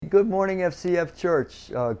good morning FCF Church.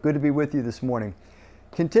 Good to be with you this morning.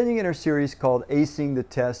 Continuing in our series called Acing the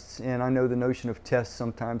Tests, and I know the notion of tests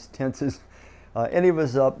sometimes tenses any of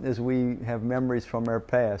us up as we have memories from our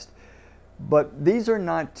past. But these are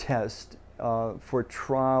not tests for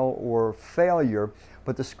trial or failure,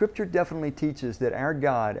 but the Scripture definitely teaches that our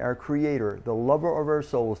God, our Creator, the lover of our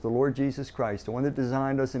souls, the Lord Jesus Christ, the one that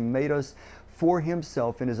designed us and made us for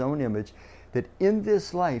Himself in His own image, that in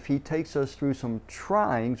this life He takes us through some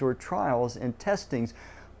tryings or trials and testings,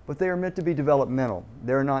 but they are meant to be developmental.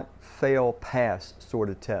 They're not fail-pass sort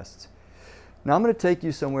of tests. Now I'm going to take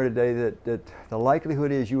you somewhere today that the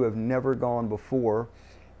likelihood is you have never gone before,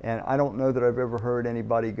 and I don't know that I've ever heard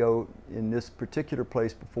anybody go in this particular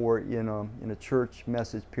place before in a church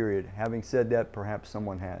message period. Having said that, perhaps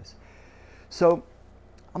someone has. So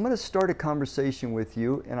I'm going to start a conversation with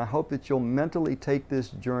you, and I hope that you'll mentally take this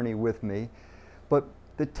journey with me. But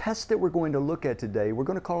the test that we're going to look at today, we're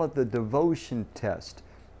going to call it the devotion test.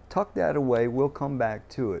 Tuck that away, we'll come back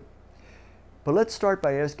to it. But let's start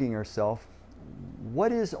by asking ourselves,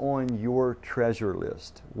 what is on your treasure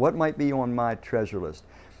list? What might be on my treasure list?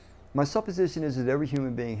 My supposition is that every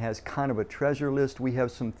human being has kind of a treasure list. We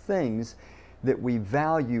have some things that we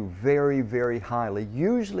value very, very highly.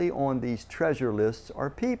 Usually on these treasure lists are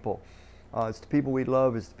people. It's the people we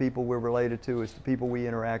love, it's the people we're related to, it's the people we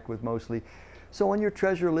interact with mostly. So on your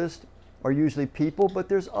treasure list are usually people, but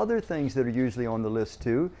there's other things that are usually on the list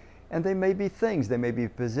too. And they may be things, they may be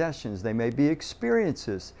possessions, they may be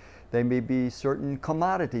experiences, they may be certain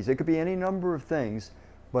commodities. It could be any number of things,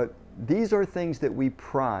 but these are things that we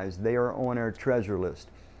prize. They are on our treasure list.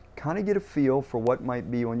 Kind of get a feel for what might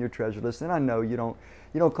be on your treasure list. And I know you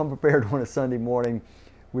don't come prepared on a Sunday morning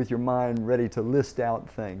with your mind ready to list out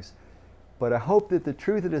things. But I hope that the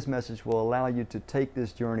truth of this message will allow you to take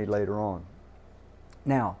this journey later on.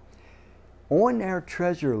 Now, on our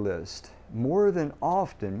treasure list, more than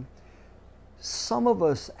often, some of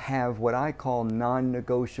us have what I call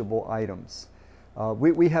non-negotiable items.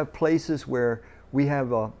 We have places where we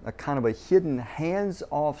have a kind of a hidden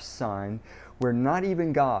hands-off sign where not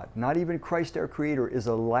even God, not even Christ our Creator is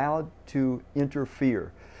allowed to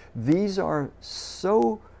interfere. These are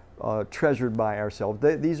so treasured by ourselves.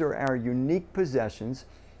 These are our unique possessions.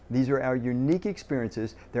 These are our unique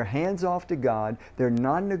experiences. They're hands-off to God. They're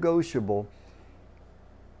non-negotiable.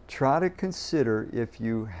 Try to consider if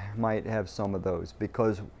you might have some of those,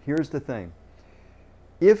 because here's the thing.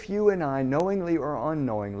 If you and I, knowingly or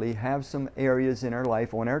unknowingly, have some areas in our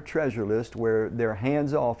life on our treasure list where they're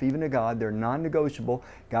hands-off even to God, they're non-negotiable,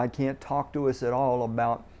 God can't talk to us at all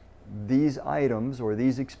about these items or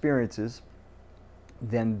these experiences,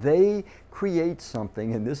 then they create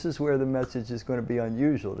something, and this is where the message is going to be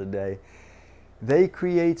unusual today. They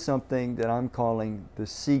create something that I'm calling the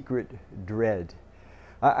secret dread.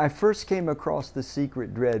 I first came across the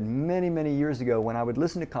secret dread many, many years ago when I would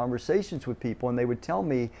listen to conversations with people and they would tell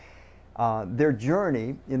me their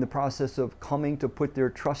journey in the process of coming to put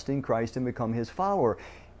their trust in Christ and become His follower.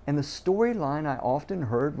 And the storyline I often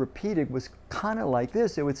heard repeated was kind of like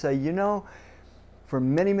this. It would say, for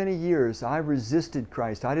many, many years I resisted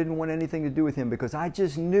Christ. I didn't want anything to do with Him because I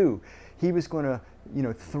just knew He was going to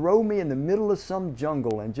throw me in the middle of some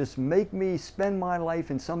jungle and just make me spend my life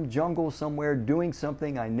in some jungle somewhere doing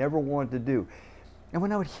something I never wanted to do. And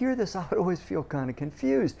when I would hear this, I would always feel kind of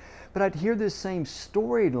confused. But I'd hear this same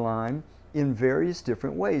storyline in various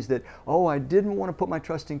different ways that, I didn't want to put my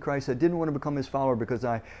trust in Christ. I didn't want to become His follower because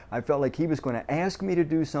I felt like He was going to ask me to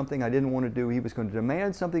do something I didn't want to do. He was going to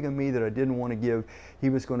demand something of me that I didn't want to give. He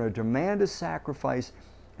was going to demand a sacrifice.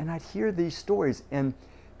 And I'd hear these stories, and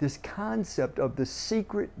this concept of the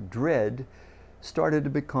secret dread started to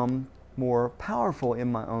become more powerful in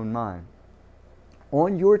my own mind.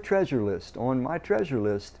 On your treasure list, on my treasure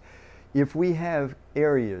list, if we have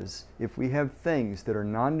areas, if we have things that are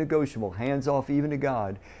non-negotiable, hands-off even to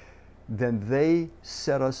God, then they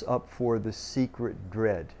set us up for the secret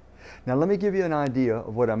dread. Now let me give you an idea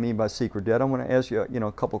of what I mean by secret dread. I want to ask you,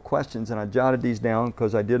 a couple questions, and I jotted these down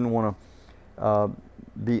because I didn't want to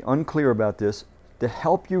be unclear about this. To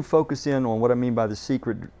help you focus in on what I mean by the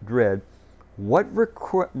secret dread, what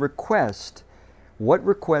request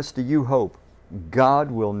do you hope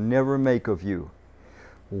God will never make of you?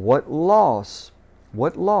 What loss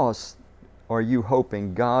are you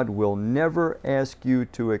hoping God will never ask you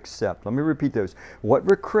to accept? Let me repeat those. What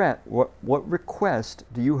request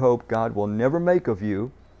do you hope God will never make of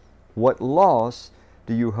you? What loss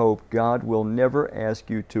do you hope God will never ask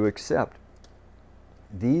you to accept?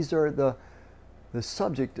 These are the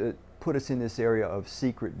subject that put us in this area of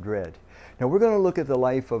secret dread. Now we're going to look at the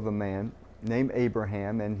life of a man named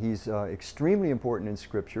Abraham, and he's extremely important in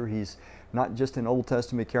Scripture. He's not just an Old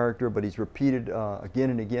Testament character, but he's repeated again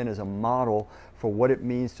and again as a model for what it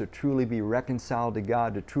means to truly be reconciled to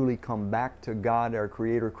God, to truly come back to God, our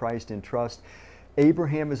Creator, Christ, in trust.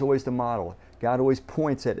 Abraham is always the model. God always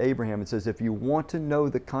points at Abraham and says, if you want to know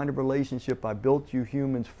the kind of relationship I built you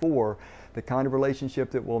humans for, the kind of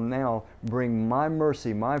relationship that will now bring my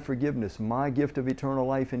mercy, my forgiveness, my gift of eternal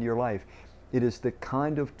life into your life, it is the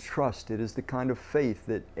kind of trust, it is the kind of faith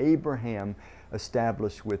that Abraham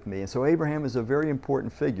established with me. And so Abraham is a very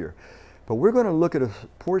important figure. But we're going to look at a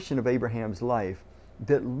portion of Abraham's life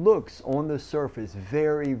that looks on the surface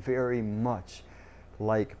very, very much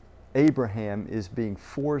like Abraham is being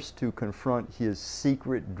forced to confront his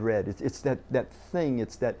secret dread. It's that thing,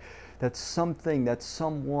 it's that something, that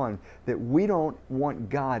someone that we don't want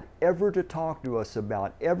God ever to talk to us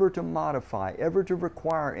about, ever to modify, ever to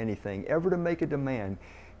require anything, ever to make a demand.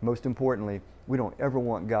 Most importantly, we don't ever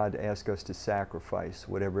want God to ask us to sacrifice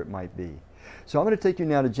whatever it might be. So I'm going to take you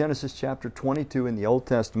now to Genesis chapter 22 in the Old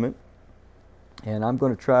Testament, and I'm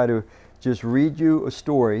going to try to just read you a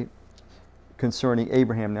story concerning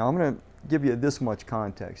Abraham. Now I'm going to give you this much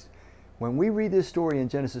context. When we read this story in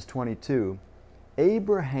Genesis 22,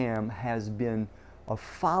 Abraham has been a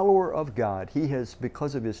follower of God. He has,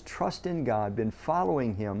 because of his trust in God, been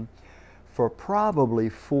following Him for probably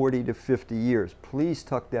 40 to 50 years. Please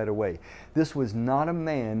tuck that away. This was not a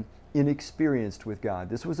man inexperienced with God.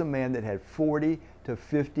 This was a man that had 40 to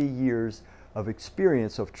 50 years of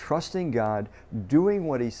experience of trusting God, doing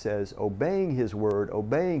what He says, obeying His word,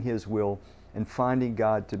 obeying His will, and finding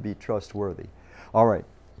God to be trustworthy. All right,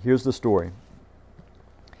 here's the story.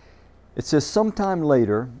 It says, sometime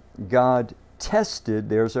later, God tested,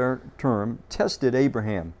 there's our term, tested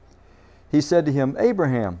Abraham. He said to him,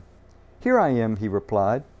 Abraham, here I am, he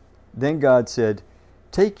replied. Then God said,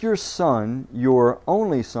 take your son, your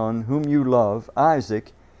only son, whom you love,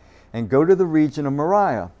 Isaac, and go to the region of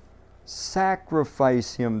Moriah.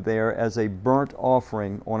 Sacrifice him there as a burnt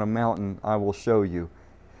offering on a mountain I will show you.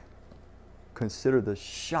 Consider the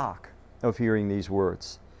shock of hearing these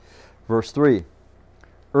words. Verse 3,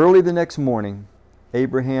 early the next morning,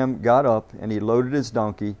 Abraham got up and he loaded his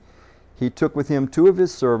donkey. He took with him 2 of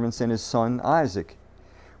his servants and his son Isaac.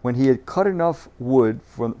 When he had cut enough wood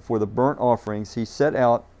for the burnt offerings, he set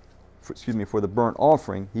out, for the burnt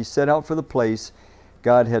offering, he set out for the place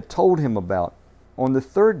God had told him about. On the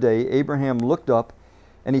 3rd day, Abraham looked up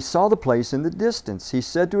and he saw the place in the distance. He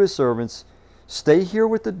said to his servants, stay here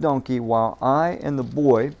with the donkey while I and the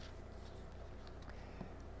boy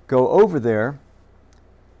go over there.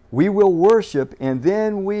 We will worship and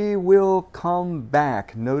then we will come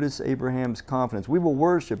back. Notice Abraham's confidence. We will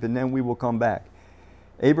worship and then we will come back.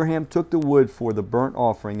 Abraham took the wood for the burnt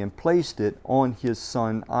offering and placed it on his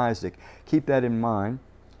son Isaac. Keep that in mind.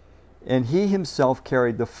 And he himself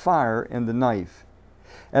carried the fire and the knife.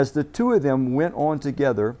 As the 2 of them went on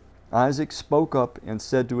together, Isaac spoke up and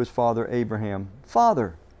said to his father Abraham,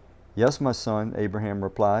 Father. Yes, my son, Abraham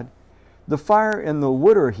replied. The fire and the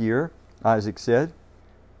wood are here, Isaac said.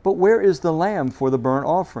 But where is the lamb for the burnt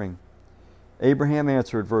offering? Abraham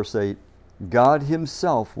answered, verse 8, God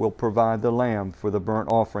Himself will provide the lamb for the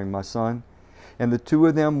burnt offering, my son. And the 2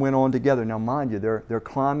 of them went on together. Now mind you, they're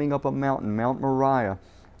climbing up a mountain, Mount Moriah.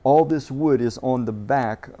 All this wood is on the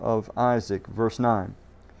back of Isaac. Verse 9.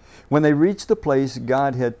 When they reached the place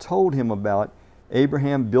God had told him about,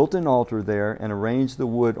 Abraham built an altar there and arranged the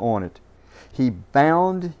wood on it. He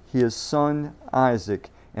bound his son Isaac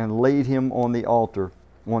and laid him on the altar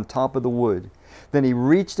on top of the wood. Then he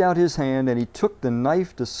reached out his hand and he took the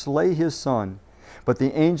knife to slay his son. But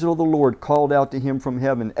the angel of the Lord called out to him from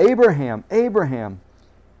heaven, Abraham, Abraham.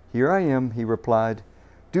 Here I am, he replied.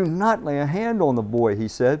 Do not lay a hand on the boy, he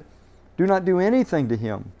said. Do not do anything to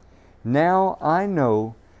him. Now I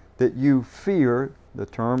know that you fear, the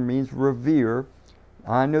term means revere.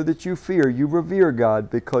 I know that you revere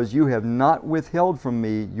God, because you have not withheld from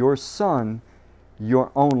me your son,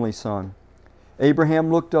 your only son.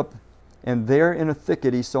 Abraham looked up, and there in a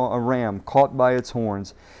thicket he saw a ram caught by its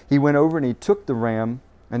horns. He went over and he took the ram,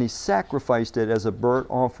 and he sacrificed it as a burnt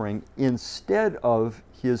offering instead of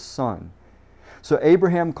his son. So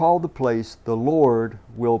Abraham called the place, the Lord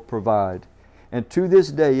will provide. And to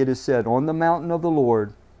this day it is said, on the mountain of the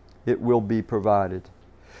Lord it will be provided.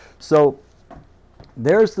 So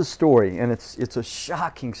there's the story, and it's a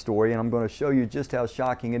shocking story, and I'm going to show you just how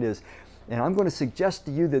shocking it is. And I'm going to suggest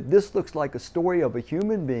to you that this looks like a story of a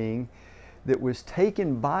human being that was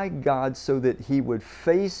taken by God so that he would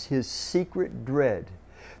face his secret dread.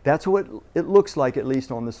 That's what it looks like, at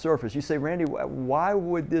least on the surface. You say, Randy, why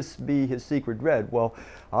would this be his secret dread? Well,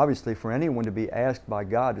 obviously for anyone to be asked by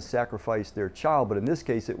God to sacrifice their child, but in this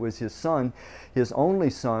case it was his son, his only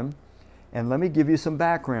son. And let me give you some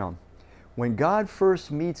background. When God first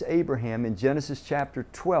meets Abraham in Genesis chapter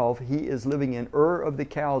 12, he is living in Ur of the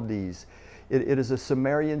Chaldees. It is a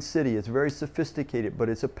Sumerian city. It's very sophisticated, but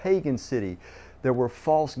it's a pagan city. There were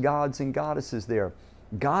false gods and goddesses there.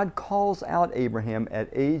 God calls out Abraham at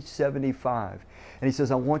age 75. And he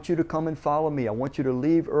says, I want you to come and follow me. I want you to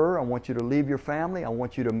leave Ur. I want you to leave your family. I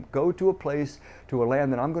want you to go to a place, to a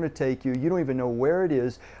land that I'm going to take you. You don't even know where it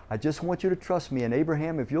is. I just want you to trust me. And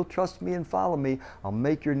Abraham, if you'll trust me and follow me, I'll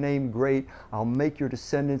make your name great. I'll make your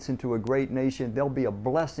descendants into a great nation. They'll be a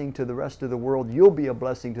blessing to the rest of the world. You'll be a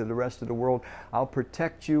blessing to the rest of the world. I'll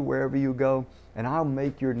protect you wherever you go, and I'll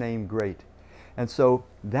make your name great. And so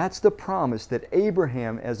that's the promise that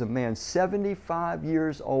Abraham, as a man 75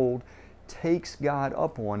 years old, takes God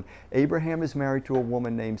up on. Abraham is married to a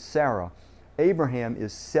woman named Sarah. Abraham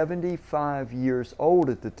is 75 years old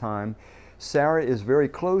at the time. Sarah is very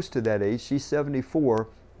close to that age. She's 74.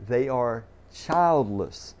 They are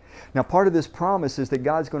childless. Now, part of this promise is that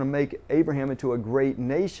God's going to make Abraham into a great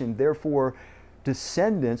nation. Therefore,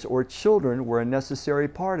 descendants or children were a necessary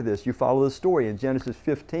part of this. You follow the story in Genesis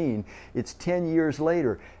 15. It's 10 years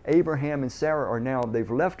later. Abraham and Sarah are now, they've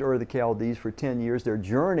left Ur of the Chaldees for 10 years. They're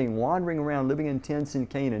journeying, wandering around, living in tents in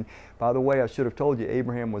Canaan. By the way, I should have told you,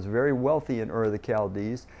 Abraham was very wealthy in Ur of the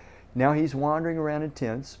Chaldees. Now he's wandering around in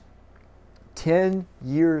tents. 10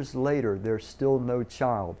 years later, there's still no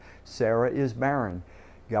child. Sarah is barren.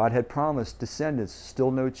 God had promised descendants, still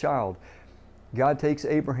no child. God takes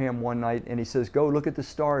Abraham one night and he says, go look at the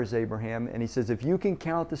stars, Abraham. And he says, if you can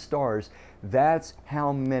count the stars, that's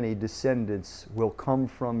how many descendants will come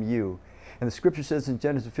from you. And the scripture says in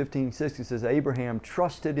Genesis 15:6, it says, Abraham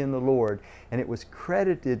trusted in the Lord, and it was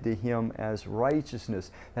credited to him as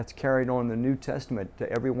righteousness. That's carried on in the New Testament. To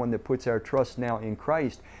everyone that puts our trust now in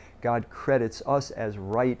Christ, God credits us as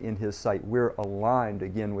right in His sight. We're aligned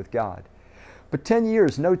again with God. But 10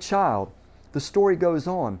 years, no child. The story goes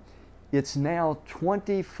on. It's now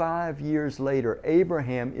 25 years later.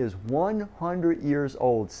 Abraham is 100 years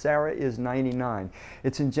old. Sarah is 99.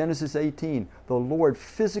 It's in Genesis 18. The Lord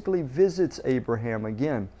physically visits Abraham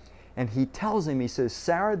again. And He tells him, He says,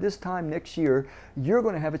 Sarah, this time next year, you're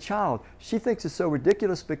going to have a child. She thinks it's so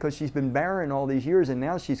ridiculous because she's been barren all these years and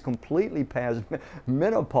now she's completely past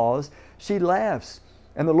menopause. She laughs.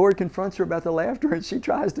 And the Lord confronts her about the laughter and she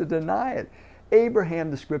tries to deny it.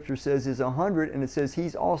 Abraham, the scripture says, is 100, and it says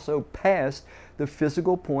he's also past the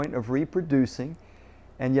physical point of reproducing.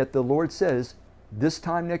 And yet the Lord says, this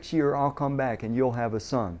time next year I'll come back and you'll have a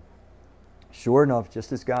son. Sure enough,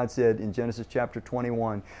 just as God said in Genesis chapter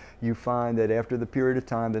 21, you find that after the period of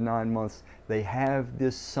time, the 9 months, they have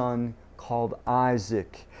this son called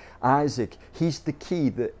Isaac. Isaac, he's the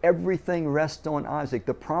key. Everything rests on Isaac.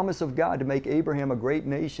 The promise of God to make Abraham a great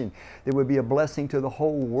nation that would be a blessing to the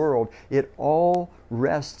whole world, it all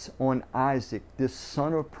rests on Isaac, this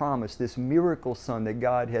son of promise, this miracle son that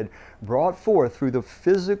God had brought forth through the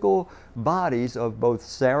physical bodies of both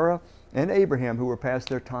Sarah and Abraham, who were past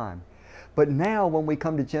their time. But now when we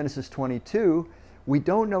come to Genesis 22, we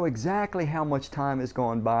don't know exactly how much time has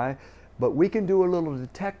gone by, but we can do a little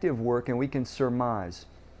detective work and we can surmise.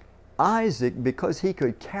 Isaac, because he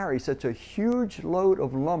could carry such a huge load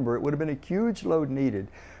of lumber, it would have been a huge load needed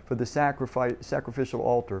for the sacrificial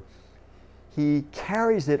altar. He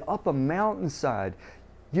carries it up a mountainside.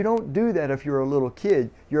 You don't do that if you're a little kid.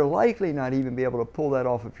 You're likely not even be able to pull that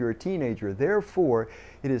off if you're a teenager. Therefore,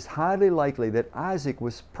 it is highly likely that Isaac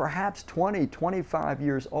was perhaps 20, 25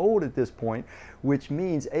 years old at this point, which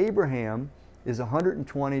means Abraham is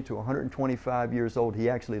 120 to 125 years old. He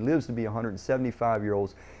actually lives to be 175 years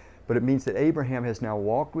old. But it means that Abraham has now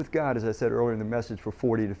walked with God, as I said earlier in the message, for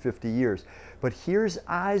 40 to 50 years. But here's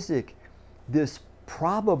Isaac, this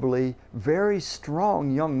probably very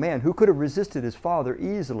strong young man who could have resisted his father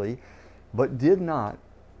easily, but did not.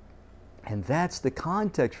 And that's the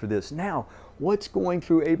context for this. Now, what's going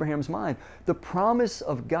through Abraham's mind? The promise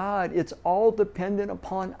of God, it's all dependent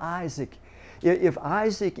upon Isaac. If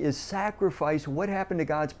Isaac is sacrificed, what happened to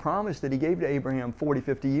God's promise that He gave to Abraham 40,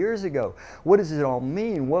 50 years ago? What does it all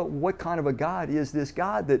mean? What kind of a God is this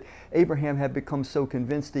God that Abraham had become so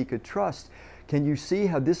convinced he could trust? Can you see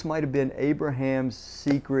how this might have been Abraham's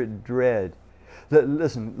secret dread?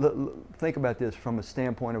 Listen, think about this from a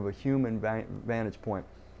standpoint of a human vantage point.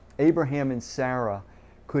 Abraham and Sarah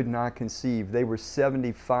could not conceive. They were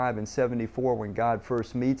 75 and 74 when God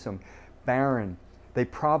first meets them, barren. They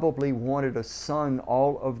probably wanted a son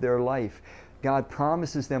all of their life. God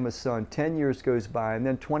promises them a son. 10 years goes by, and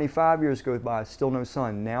then 25 years goes by, still no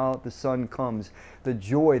son. Now the son comes. The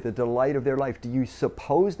joy, the delight of their life. Do you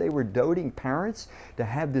suppose they were doting parents to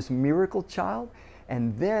have this miracle child?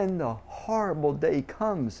 And then the horrible day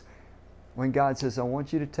comes when God says, I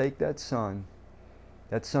want you to take that son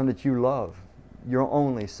that you love, your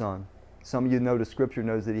only son. Some of you know the scripture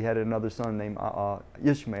knows that he had another son named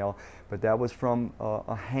Ishmael, but that was from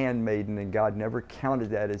a handmaiden, and God never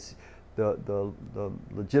counted that as the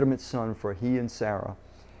legitimate son for he and Sarah.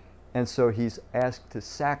 And so he's asked to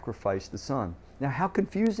sacrifice the son. Now, how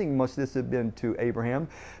confusing must this have been to Abraham?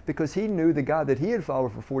 Because he knew the God that he had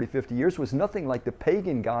followed for 40, 50 years was nothing like the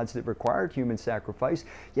pagan gods that required human sacrifice.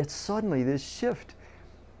 Yet suddenly this shift.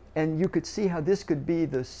 And you could see how this could be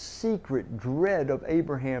the secret dread of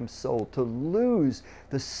Abraham's soul, to lose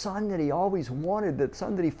the son that he always wanted, the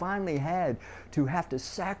son that he finally had, to have to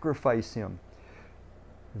sacrifice him.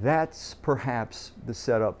 That's perhaps the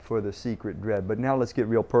setup for the secret dread. But now let's get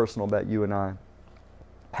real personal about you and I.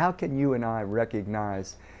 How can you and I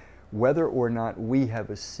recognize whether or not we have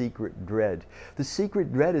a secret dread? The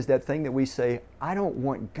secret dread is that thing that we say, I don't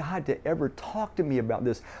want God to ever talk to me about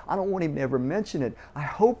this. I don't want Him to ever mention it. I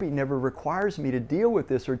hope He never requires me to deal with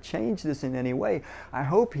this or change this in any way. I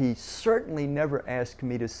hope He certainly never asks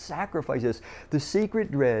me to sacrifice this. The secret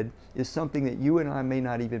dread is something that you and I may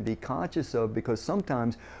not even be conscious of, because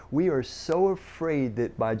sometimes we are so afraid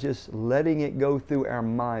that by just letting it go through our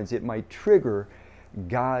minds, it might trigger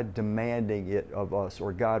God demanding it of us,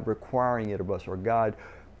 or God requiring it of us, or God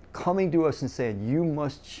coming to us and saying, you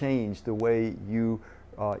must change the way you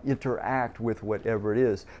interact with whatever it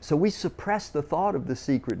is. So we suppress the thought of the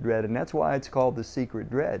secret dread, and that's why it's called the secret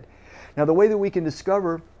dread. Now, the way that we can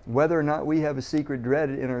discover whether or not we have a secret dread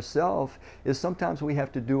in ourselves is sometimes we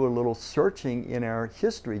have to do a little searching in our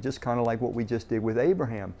history, just kind of like what we just did with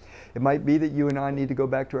Abraham. It might be that you and I need to go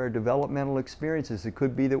back to our developmental experiences. It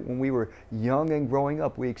could be that when we were young and growing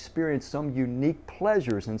up, we experienced some unique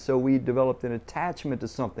pleasures, and so we developed an attachment to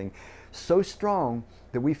something so strong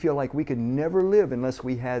that we feel like we could never live unless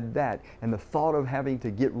we had that. And the thought of having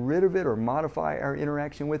to get rid of it or modify our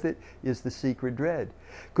interaction with it is the secret dread.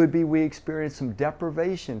 Could be we experienced some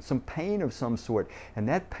deprivation, some pain of some sort. And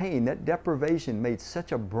that pain, that deprivation made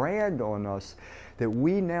such a brand on us that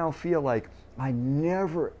we now feel like, I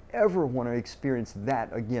never ever want to experience that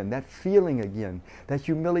again, that feeling again, that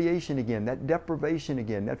humiliation again, that deprivation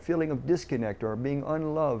again, that feeling of disconnect or being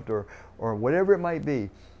unloved or whatever it might be.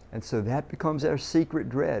 And so that becomes our secret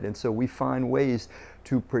dread. And so we find ways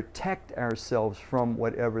to protect ourselves from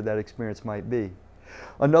whatever that experience might be.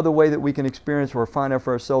 Another way that we can experience or find out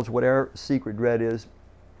for ourselves what our secret dread is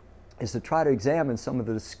to try to examine some of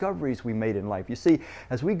the discoveries we made in life. You see,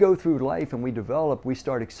 as we go through life and we develop, we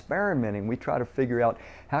start experimenting. We try to figure out,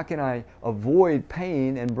 how can I avoid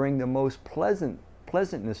pain and bring the most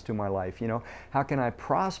pleasantness to my life? You know, how can I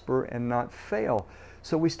prosper and not fail?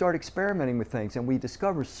 So we start experimenting with things, and we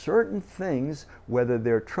discover certain things, whether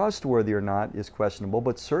they're trustworthy or not is questionable,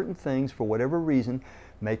 but certain things, for whatever reason,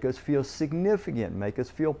 make us feel significant, make us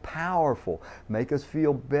feel powerful, make us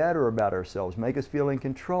feel better about ourselves, make us feel in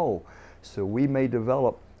control. So we may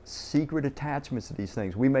develop secret attachments to these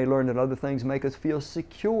things. We may learn that other things make us feel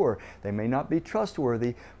secure. They may not be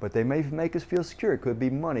trustworthy, but they may make us feel secure. It could be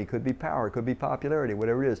money, could be power, could be popularity,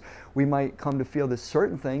 whatever it is. We might come to feel that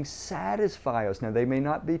certain things satisfy us. Now, they may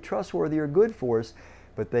not be trustworthy or good for us,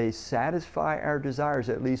 but they satisfy our desires,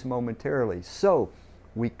 at least momentarily. So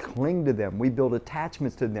we cling to them. We build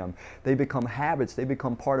attachments to them. They become habits. They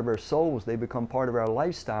become part of our souls. They become part of our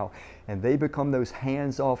lifestyle. And they become those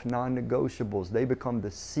hands-off non-negotiables. They become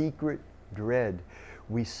the secret dread.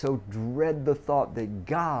 We so dread the thought that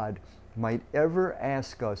God might ever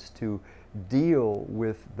ask us to deal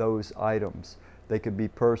with those items. They could be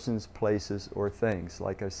persons, places, or things,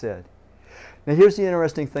 like I said. Now, here's the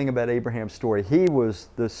interesting thing about Abraham's story. He was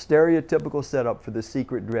the stereotypical setup for the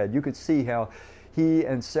secret dread. You could see how he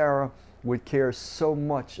and Sarah would care so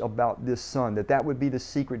much about this son, that would be the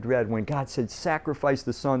secret dread when God said, sacrifice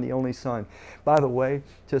the son, the only son. By the way,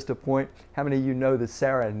 just a point, how many of you know that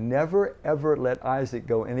Sarah never ever let Isaac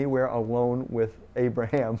go anywhere alone with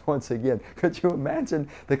Abraham once again? Could you imagine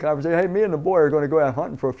the conversation? Hey, me and the boy are going to go out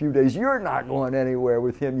hunting for a few days. You're not going anywhere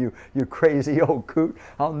with him, you crazy old coot.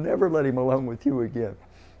 I'll never let him alone with you again.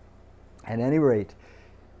 At any rate,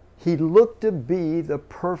 he looked to be the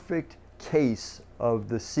perfect case of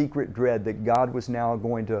the secret dread that God was now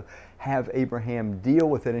going to have Abraham deal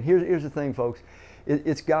with it. And here's the thing, folks.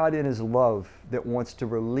 It's God in His love that wants to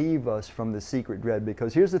relieve us from the secret dread,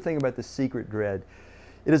 because here's the thing about the secret dread.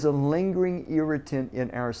 It is a lingering irritant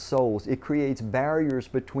in our souls. It creates barriers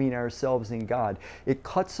between ourselves and God. It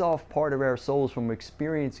cuts off part of our souls from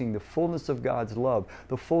experiencing the fullness of God's love,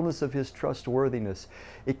 the fullness of His trustworthiness.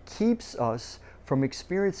 It keeps us from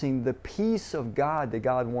experiencing the peace of God that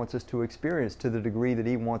God wants us to experience to the degree that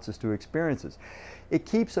He wants us to experience it. It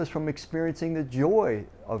keeps us from experiencing the joy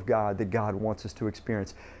of God that God wants us to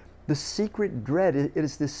experience. The secret dread, it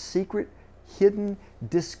is this secret hidden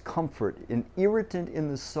discomfort, an irritant in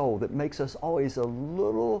the soul that makes us always a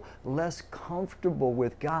little less comfortable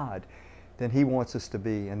with God than He wants us to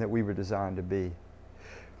be and that we were designed to be.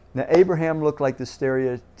 Now, Abraham looked like the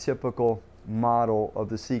stereotypical model of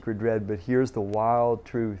the secret dread, but here's the wild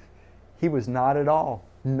truth. He was not at all.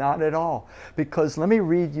 Not at all. Because let me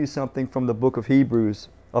read you something from the book of Hebrews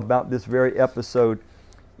about this very episode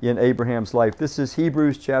in Abraham's life. This is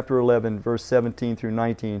Hebrews chapter 11, verse 17 through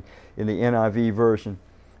 19 in the NIV version.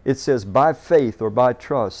 It says, by faith or by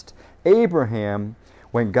trust, Abraham,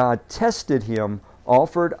 when God tested him,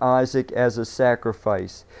 offered Isaac as a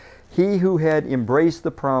sacrifice. He who had embraced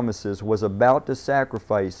the promises was about to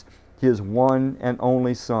sacrifice his one and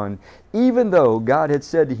only son, even though God had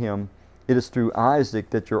said to him, it is through Isaac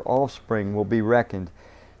that your offspring will be reckoned.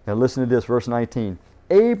 Now listen to this, verse 19.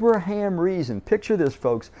 Abraham reasoned. Picture this,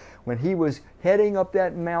 folks. When he was heading up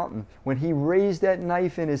that mountain, when he raised that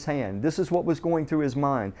knife in his hand, this is what was going through his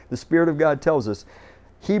mind. The Spirit of God tells us.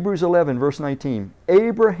 Hebrews 11, verse 19.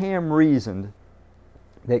 Abraham reasoned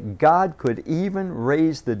that God could even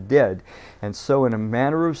raise the dead, and so in a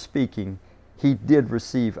manner of speaking, he did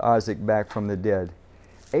receive Isaac back from the dead.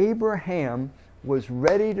 Abraham was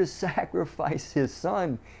ready to sacrifice his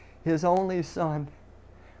son, his only son,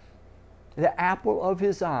 the apple of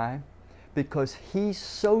his eye, because he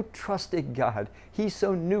so trusted God. He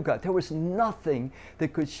so knew God. There was nothing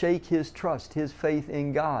that could shake his trust, his faith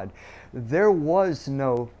in God. There was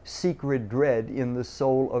no secret dread in the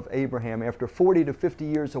soul of Abraham. After 40 to 50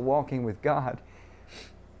 years of walking with God,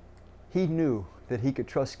 he knew that he could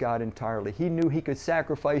trust God entirely. He knew he could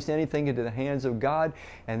sacrifice anything into the hands of God,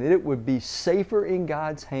 and that it would be safer in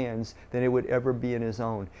God's hands than it would ever be in his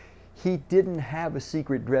own. He didn't have a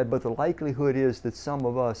secret dread, but the likelihood is that some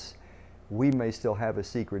of us, we may still have a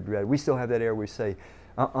secret dread. We still have that area where we say,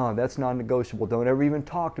 that's non-negotiable. Don't ever even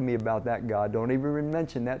talk to me about that, God. Don't even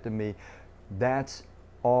mention that to me. That's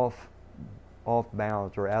off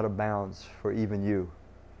bounds or out of bounds for even you.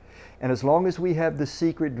 And as long as we have the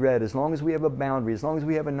secret dread, as long as we have a boundary, as long as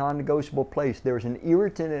we have a non-negotiable place, there's an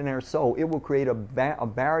irritant in our soul. It will create a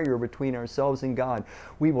barrier between ourselves and God.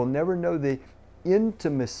 We will never know the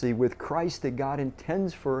intimacy with Christ that God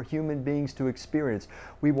intends for human beings to experience.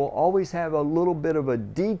 We will always have a little bit of a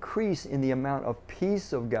decrease in the amount of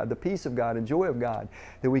peace of God, the peace of God and joy of God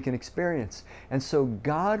that we can experience. And so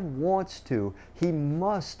God wants to, He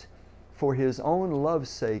must, for His own love's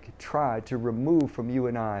sake, try to remove from you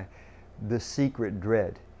and I the secret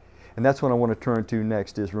dread. And that's what I want to turn to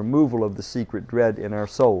next, is removal of the secret dread in our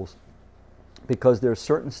souls. Because there are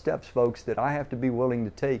certain steps, folks, that I have to be willing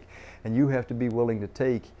to take, and you have to be willing to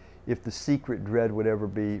take, if the secret dread would ever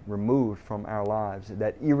be removed from our lives,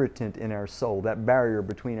 that irritant in our soul, that barrier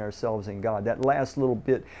between ourselves and God, that last little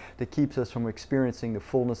bit that keeps us from experiencing the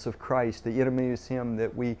fullness of Christ, the intimacy with Him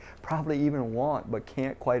that we probably even want but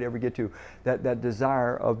can't quite ever get to, that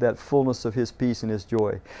desire of that fullness of His peace and His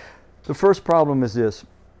joy. The first problem is this: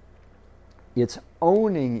 it's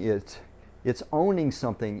owning it. It's owning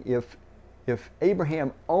something. If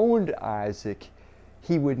Abraham owned Isaac,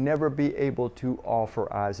 he would never be able to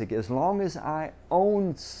offer Isaac. As long as I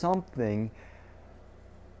own something,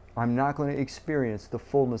 I'm not going to experience the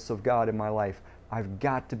fullness of God in my life. I've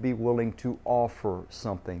got to be willing to offer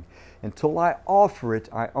something. Until I offer it,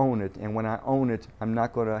 I own it. And when I own it, I'm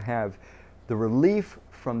not going to have the relief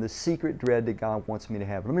from the secret dread that God wants me to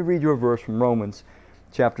have. Let me read you a verse from Romans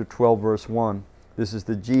chapter 12, verse 1. This is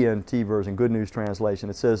the GNT version, Good News Translation.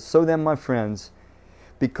 It says, "So then, my friends,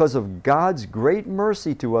 because of God's great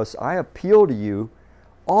mercy to us, I appeal to you,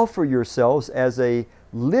 offer yourselves as a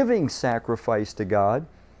living sacrifice to God,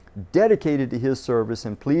 dedicated to His service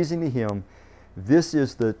and pleasing to Him. This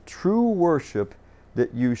is the true worship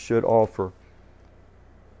that you should offer."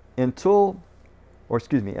 As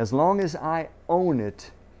long as I own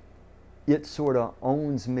it, it sort of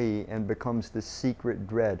owns me and becomes the secret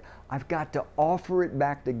dread. I've got to offer it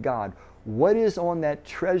back to God. What is on that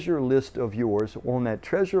treasure list of yours, on that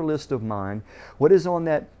treasure list of mine? What is on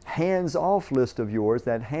that hands-off list of yours,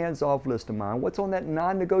 that hands-off list of mine? What's on that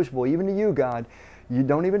non-negotiable, even to you, God? You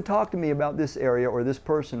don't even talk to me about this area or this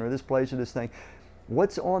person or this place or this thing.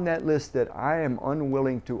 What's on that list that I am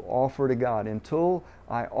unwilling to offer to God? Until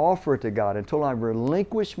I offer it to God, until I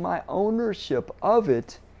relinquish my ownership of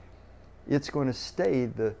it, it's going to stay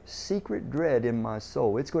the secret dread in my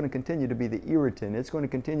soul. It's going to continue to be the irritant. It's going to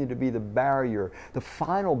continue to be the barrier, the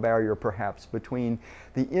final barrier perhaps, between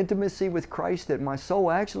the intimacy with Christ that my soul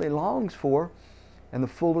actually longs for and the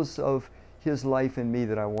fullness of His life in me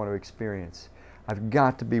that I want to experience. I've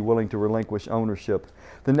got to be willing to relinquish ownership.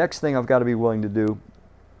 The next thing I've got to be willing to do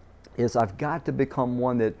is I've got to become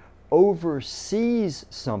one that oversees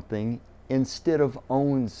something instead of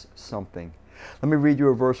owns something. Let me read you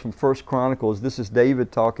a verse from 1 Chronicles. This is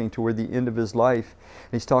David talking toward the end of his life.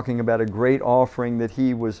 He's talking about a great offering that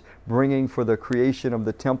he was bringing for the creation of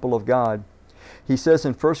the temple of God. He says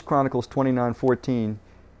in 1 Chronicles 29:14,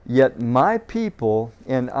 "Yet my people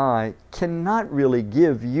and I cannot really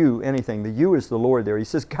give you anything." The you is the Lord there. He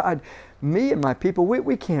says, God, me and my people,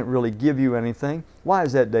 we can't really give you anything. Why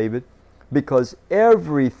is that, David? Because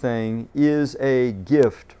everything is a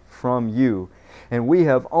gift from you, and we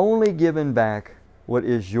have only given back what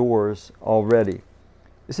is yours already.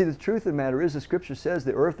 You see, the truth of the matter is, the Scripture says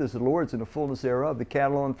the earth is the Lord's and the fullness thereof. The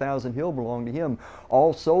cattle on 1,000 hills belong to Him.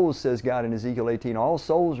 All souls, says God in Ezekiel 18, all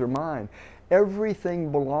souls are mine.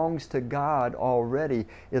 Everything belongs to God already.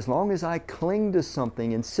 As long as I cling to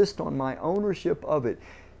something, insist on my ownership of it,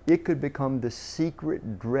 it could become the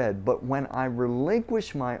secret dread. But when I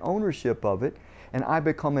relinquish my ownership of it and I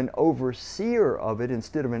become an overseer of it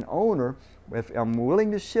instead of an owner, if I'm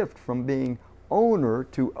willing to shift from being owner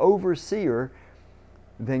to overseer,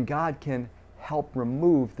 then God can help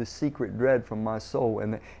remove the secret dread from my soul,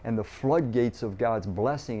 and the floodgates of God's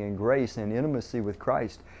blessing and grace and intimacy with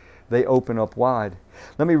Christ, they open up wide.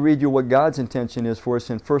 Let me read you what God's intention is for us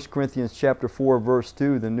in 1 Corinthians chapter 4, verse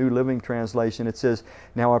 2, the New Living Translation. It says,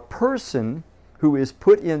 "Now a person who is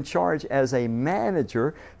put in charge as a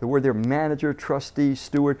manager," the word there, manager, trustee,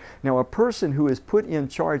 steward. Now a person who is put in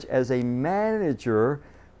charge as a manager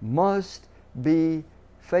must be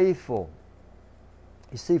faithful.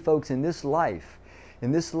 You see, folks, in this life,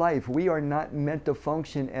 we are not meant to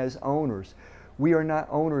function as owners. We are not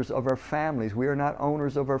owners of our families. We are not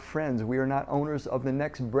owners of our friends. We are not owners of the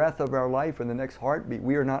next breath of our life or the next heartbeat.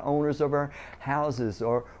 We are not owners of our houses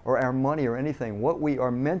or our money or anything. What we are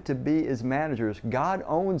meant to be is managers. God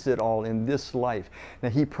owns it all in this life. Now,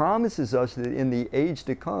 He promises us that in the age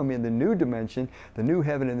to come, in the new dimension, the new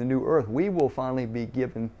heaven and the new earth, we will finally be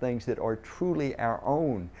given things that are truly our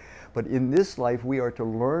own. But in this life, we are to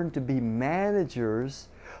learn to be managers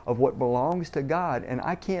of what belongs to God. And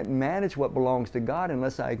I can't manage what belongs to God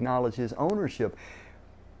unless I acknowledge His ownership.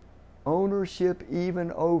 Ownership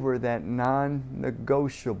even over that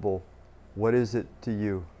non-negotiable. What is it to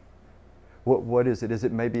you? What is it? Is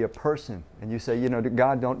it maybe a person? And you say,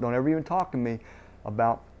 God, don't ever even talk to me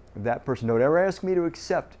about that person. Don't ever ask me to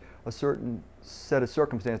accept a certain set of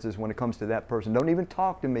circumstances when it comes to that person. Don't even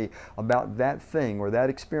talk to me about that thing or that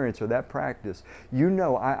experience or that practice.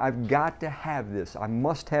 I've got to have this. I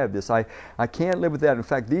must have this. I can't live with that. In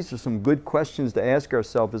fact, these are some good questions to ask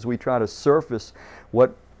ourselves as we try to surface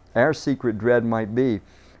what our secret dread might be.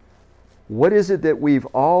 What is it that we've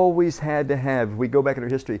always had to have? If we go back in our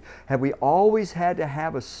history, have we always had to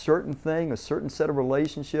have a certain thing, a certain set of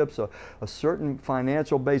relationships, a certain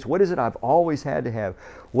financial base? What is it I've always had to have?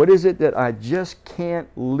 What is it that I just can't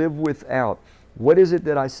live without? What is it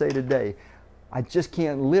that I say today, I just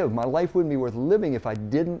can't live? My life wouldn't be worth living if I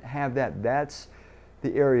didn't have that. That's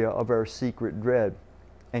the area of our secret dread.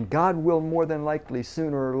 And God will more than likely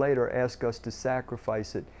sooner or later ask us to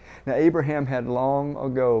sacrifice it. Now, Abraham had long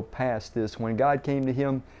ago passed this. When God came to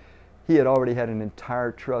him, he had already had an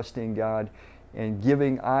entire trust in God. And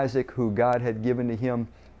giving Isaac, who God had given to him,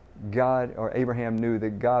 Abraham knew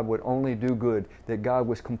that God would only do good, that God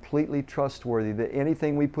was completely trustworthy, that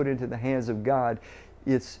anything we put into the hands of God,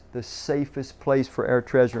 it's the safest place for our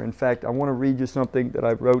treasure. In fact, I want to read you something that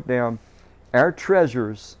I wrote down. Our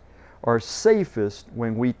treasures are safest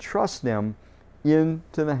when we trust them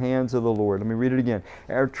into the hands of the Lord. Let me read it again.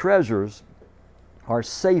 Our treasures are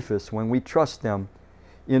safest when we trust them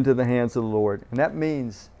into the hands of the Lord. And that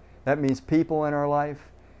means people in our life.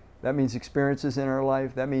 That means experiences in our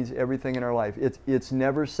life. That means everything in our life. It's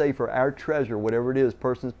never safer. Our treasure, whatever it is,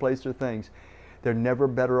 persons, places, or things, they're never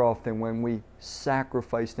better off than when we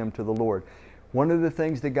sacrifice them to the Lord. One of the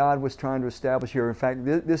things that God was trying to establish here, in fact,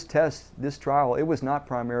 this trial, it was not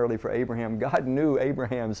primarily for Abraham. God knew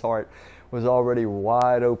Abraham's heart was already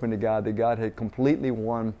wide open to God, that God had completely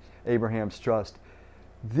won Abraham's trust.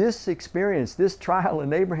 This experience, this trial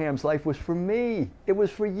in Abraham's life was for me. It was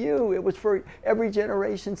for you. It was for every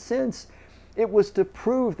generation since. It was to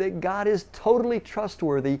prove that God is totally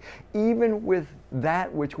trustworthy, even with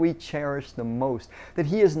that which we cherish the most. That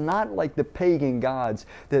He is not like the pagan gods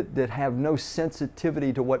that have no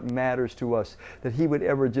sensitivity to what matters to us. That He would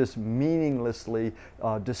ever just meaninglessly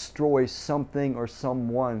destroy something or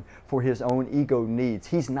someone for His own ego needs.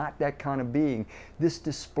 He's not that kind of being. This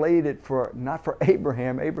displayed it not for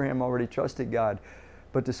Abraham. Abraham already trusted God,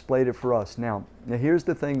 but displayed it for us. Now here's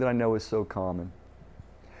the thing that I know is so common.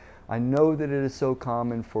 I know that it is so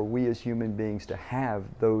common for we as human beings to have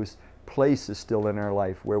those places still in our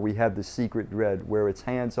life where we have the secret dread, where it's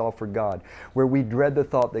hands off for God, where we dread the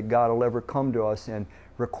thought that God will ever come to us and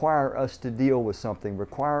require us to deal with something,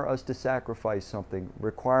 require us to sacrifice something,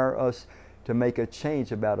 require us to make a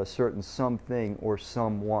change about a certain something or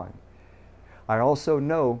someone. I also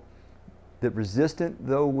know that resistant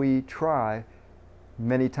though we try,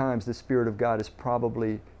 many times the Spirit of God has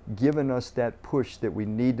probably given us that push that we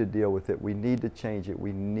need to deal with it, we need to change it,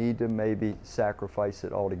 we need to maybe sacrifice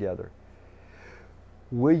it altogether.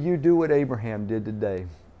 Will you do what Abraham did today?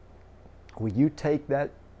 Will you take that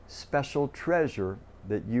special treasure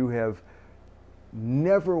that you have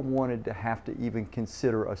never wanted to have to even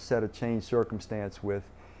consider a set of changed circumstance with,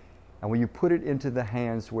 and will you put it into the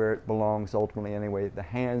hands where it belongs ultimately anyway, the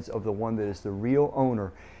hands of the one that is the real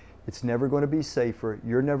owner? It's never going to be safer.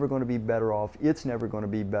 You're never going to be better off. It's never going to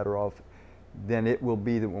be better off than it will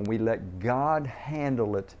be that when we let God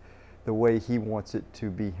handle it the way He wants it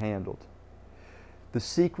to be handled. The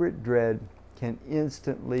secret dread can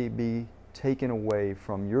instantly be taken away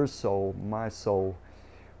from your soul, my soul,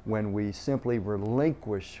 when we simply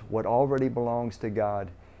relinquish what already belongs to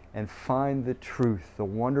God and find the truth, the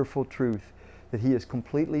wonderful truth that He is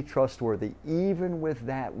completely trustworthy, even with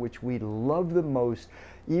that which we love the most,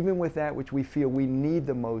 even with that which we feel we need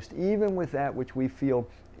the most, even with that which we feel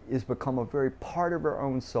is become a very part of our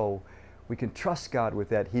own soul. We can trust God with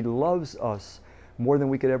that. He loves us more than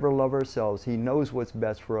we could ever love ourselves. He knows what's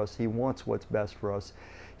best for us. He wants what's best for us.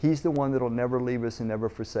 He's the one that'll never leave us and never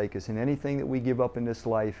forsake us. And anything that we give up in this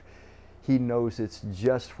life, He knows it's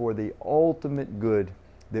just for the ultimate good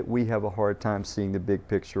that we have a hard time seeing the big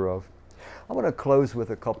picture of. I want to close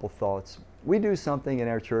with a couple thoughts. We do something in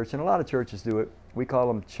our church, and a lot of churches do it. We call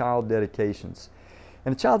them child dedications.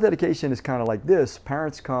 And a child dedication is kind of like this.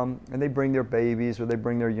 Parents come and they bring their babies or they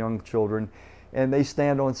bring their young children and they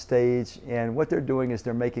stand on stage, and what they're doing is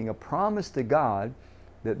they're making a promise to God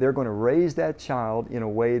that they're going to raise that child in a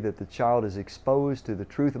way that the child is exposed to the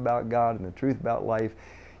truth about God and the truth about life,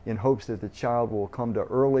 in hopes that the child will come to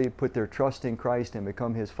early put their trust in Christ and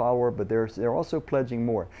become His follower. But they're also pledging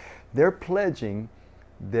more. They're pledging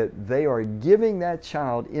that they are giving that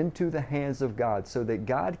child into the hands of God so that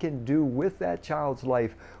God can do with that child's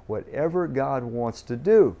life whatever God wants to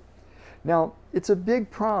do. Now, it's a big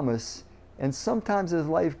promise, and sometimes as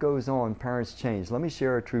life goes on, parents change. Let me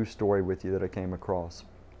share a true story with you that I came across.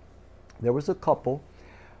 There was a couple,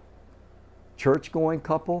 church-going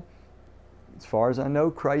couple, as far as I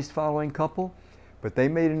know, Christ-following couple, but they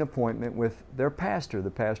made an appointment with their pastor,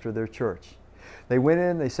 the pastor of their church. They went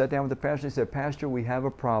in, they sat down with the pastor, and said, "Pastor, we have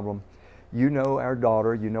a problem. You know our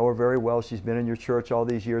daughter, you know her very well. She's been in your church all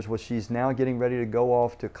these years. Well, she's now getting ready to go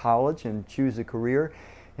off to college and choose a career.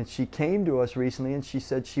 And she came to us recently and she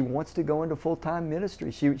said she wants to go into full-time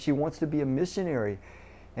ministry. She wants to be a missionary.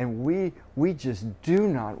 And we just do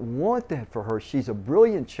not want that for her. She's a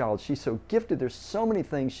brilliant child. She's so gifted. There's so many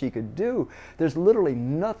things she could do. There's literally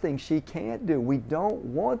nothing she can't do. We don't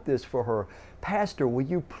want this for her. Pastor, will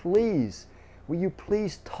you please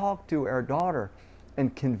talk to our daughter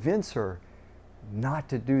and convince her not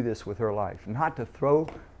to do this with her life, not to throw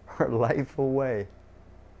her life away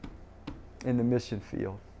in the mission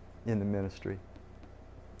field, in the ministry."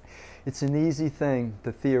 It's an easy thing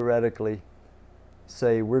to theoretically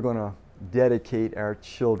say we're going to dedicate our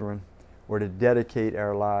children, or to dedicate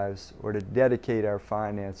our lives, or to dedicate our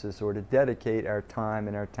finances, or to dedicate our time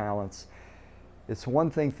and our talents. It's one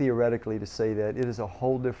thing theoretically to say that. It is a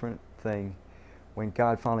whole different thing when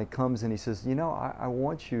God finally comes and He says, "You know, I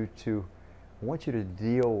want you to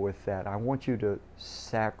deal with that. I want you to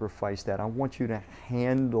sacrifice that. I want you to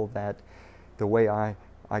handle that the way I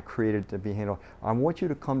created it to be handled. I want you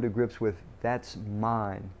to come to grips with that's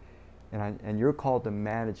mine. And you're called to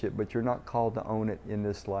manage it, but you're not called to own it in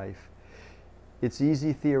this life." It's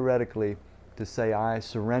easy theoretically to say, "I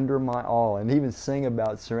surrender my all," and even sing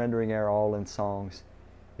about surrendering our all in songs.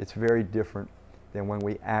 It's very different than when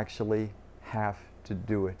we actually have to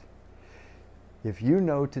do it. If you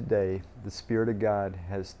know today the Spirit of God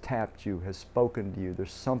has tapped you, has spoken to you,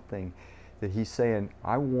 there's something that He's saying,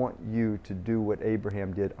 "I want you to do what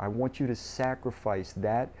Abraham did. I want you to sacrifice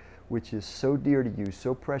that which is so dear to you,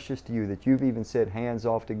 so precious to you, that you've even said hands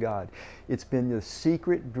off to God. It's been the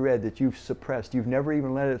secret dread that you've suppressed. You've never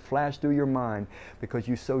even let it flash through your mind because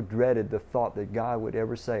you so dreaded the thought that God would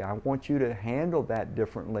ever say, I want you to handle that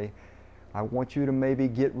differently. I want you to maybe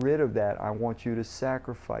get rid of that. I want you to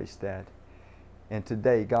sacrifice that. And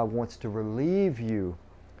today, God wants to relieve you,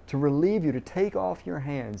 to take off your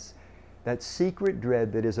hands that secret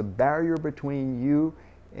dread that is a barrier between you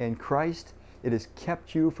and Christ. It has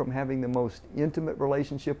kept you from having the most intimate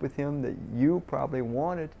relationship with Him that you probably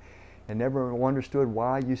wanted and never understood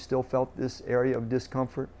why you still felt this area of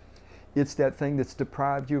discomfort. It's that thing that's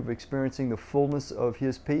deprived you of experiencing the fullness of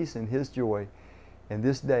His peace and His joy. And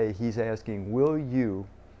this day, He's asking, will you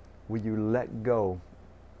let go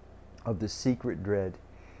of the secret dread?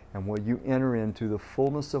 And will you enter into the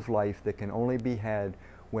fullness of life that can only be had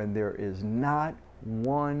when there is not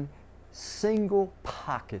one single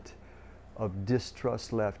pocket of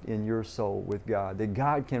distrust left in your soul with God? That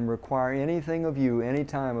God can require anything of you, any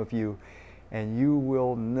time of you, and you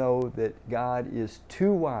will know that God is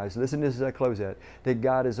too wise. Listen to this as I close that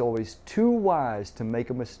God is always too wise to make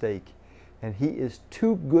a mistake, and He is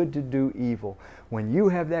too good to do evil. When you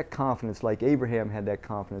have that confidence, like Abraham had that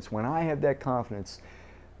confidence, when I have that confidence,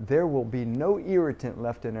 there will be no irritant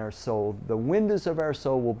left in our soul. The windows of our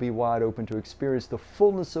soul will be wide open to experience the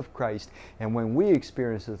fullness of Christ. And when we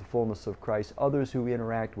experience the fullness of Christ, others who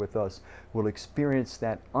interact with us will experience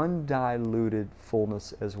that undiluted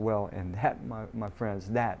fullness as well. And that, my friends,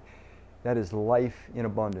 that is life in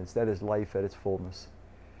abundance. That is life at its fullness.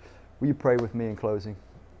 Will you pray with me in closing?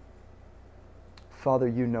 Father,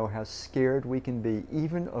 you know how scared we can be,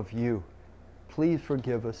 even of you. Please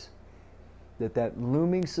forgive us that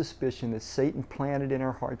looming suspicion that Satan planted in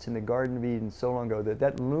our hearts in the Garden of Eden so long ago,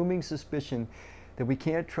 that looming suspicion that we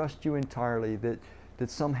can't trust you entirely, that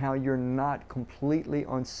somehow you're not completely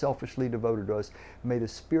unselfishly devoted to us. May the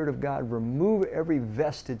Spirit of God remove every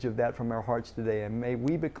vestige of that from our hearts today, and may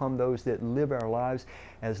we become those that live our lives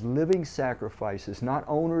as living sacrifices, not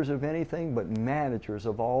owners of anything, but managers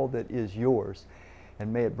of all that is yours.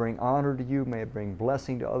 And may it bring honor to you, may it bring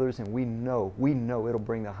blessing to others, and we know it'll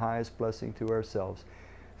bring the highest blessing to ourselves.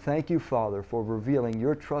 Thank you, Father, for revealing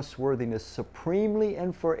your trustworthiness supremely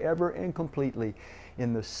and forever and completely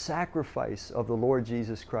in the sacrifice of the Lord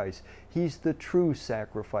Jesus Christ. He's the true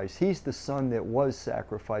sacrifice. He's the Son that was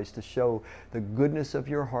sacrificed to show the goodness of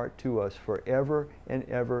your heart to us forever and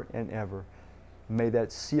ever and ever. May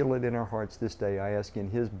that seal it in our hearts this day, I ask in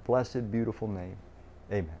His blessed, beautiful name.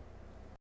 Amen.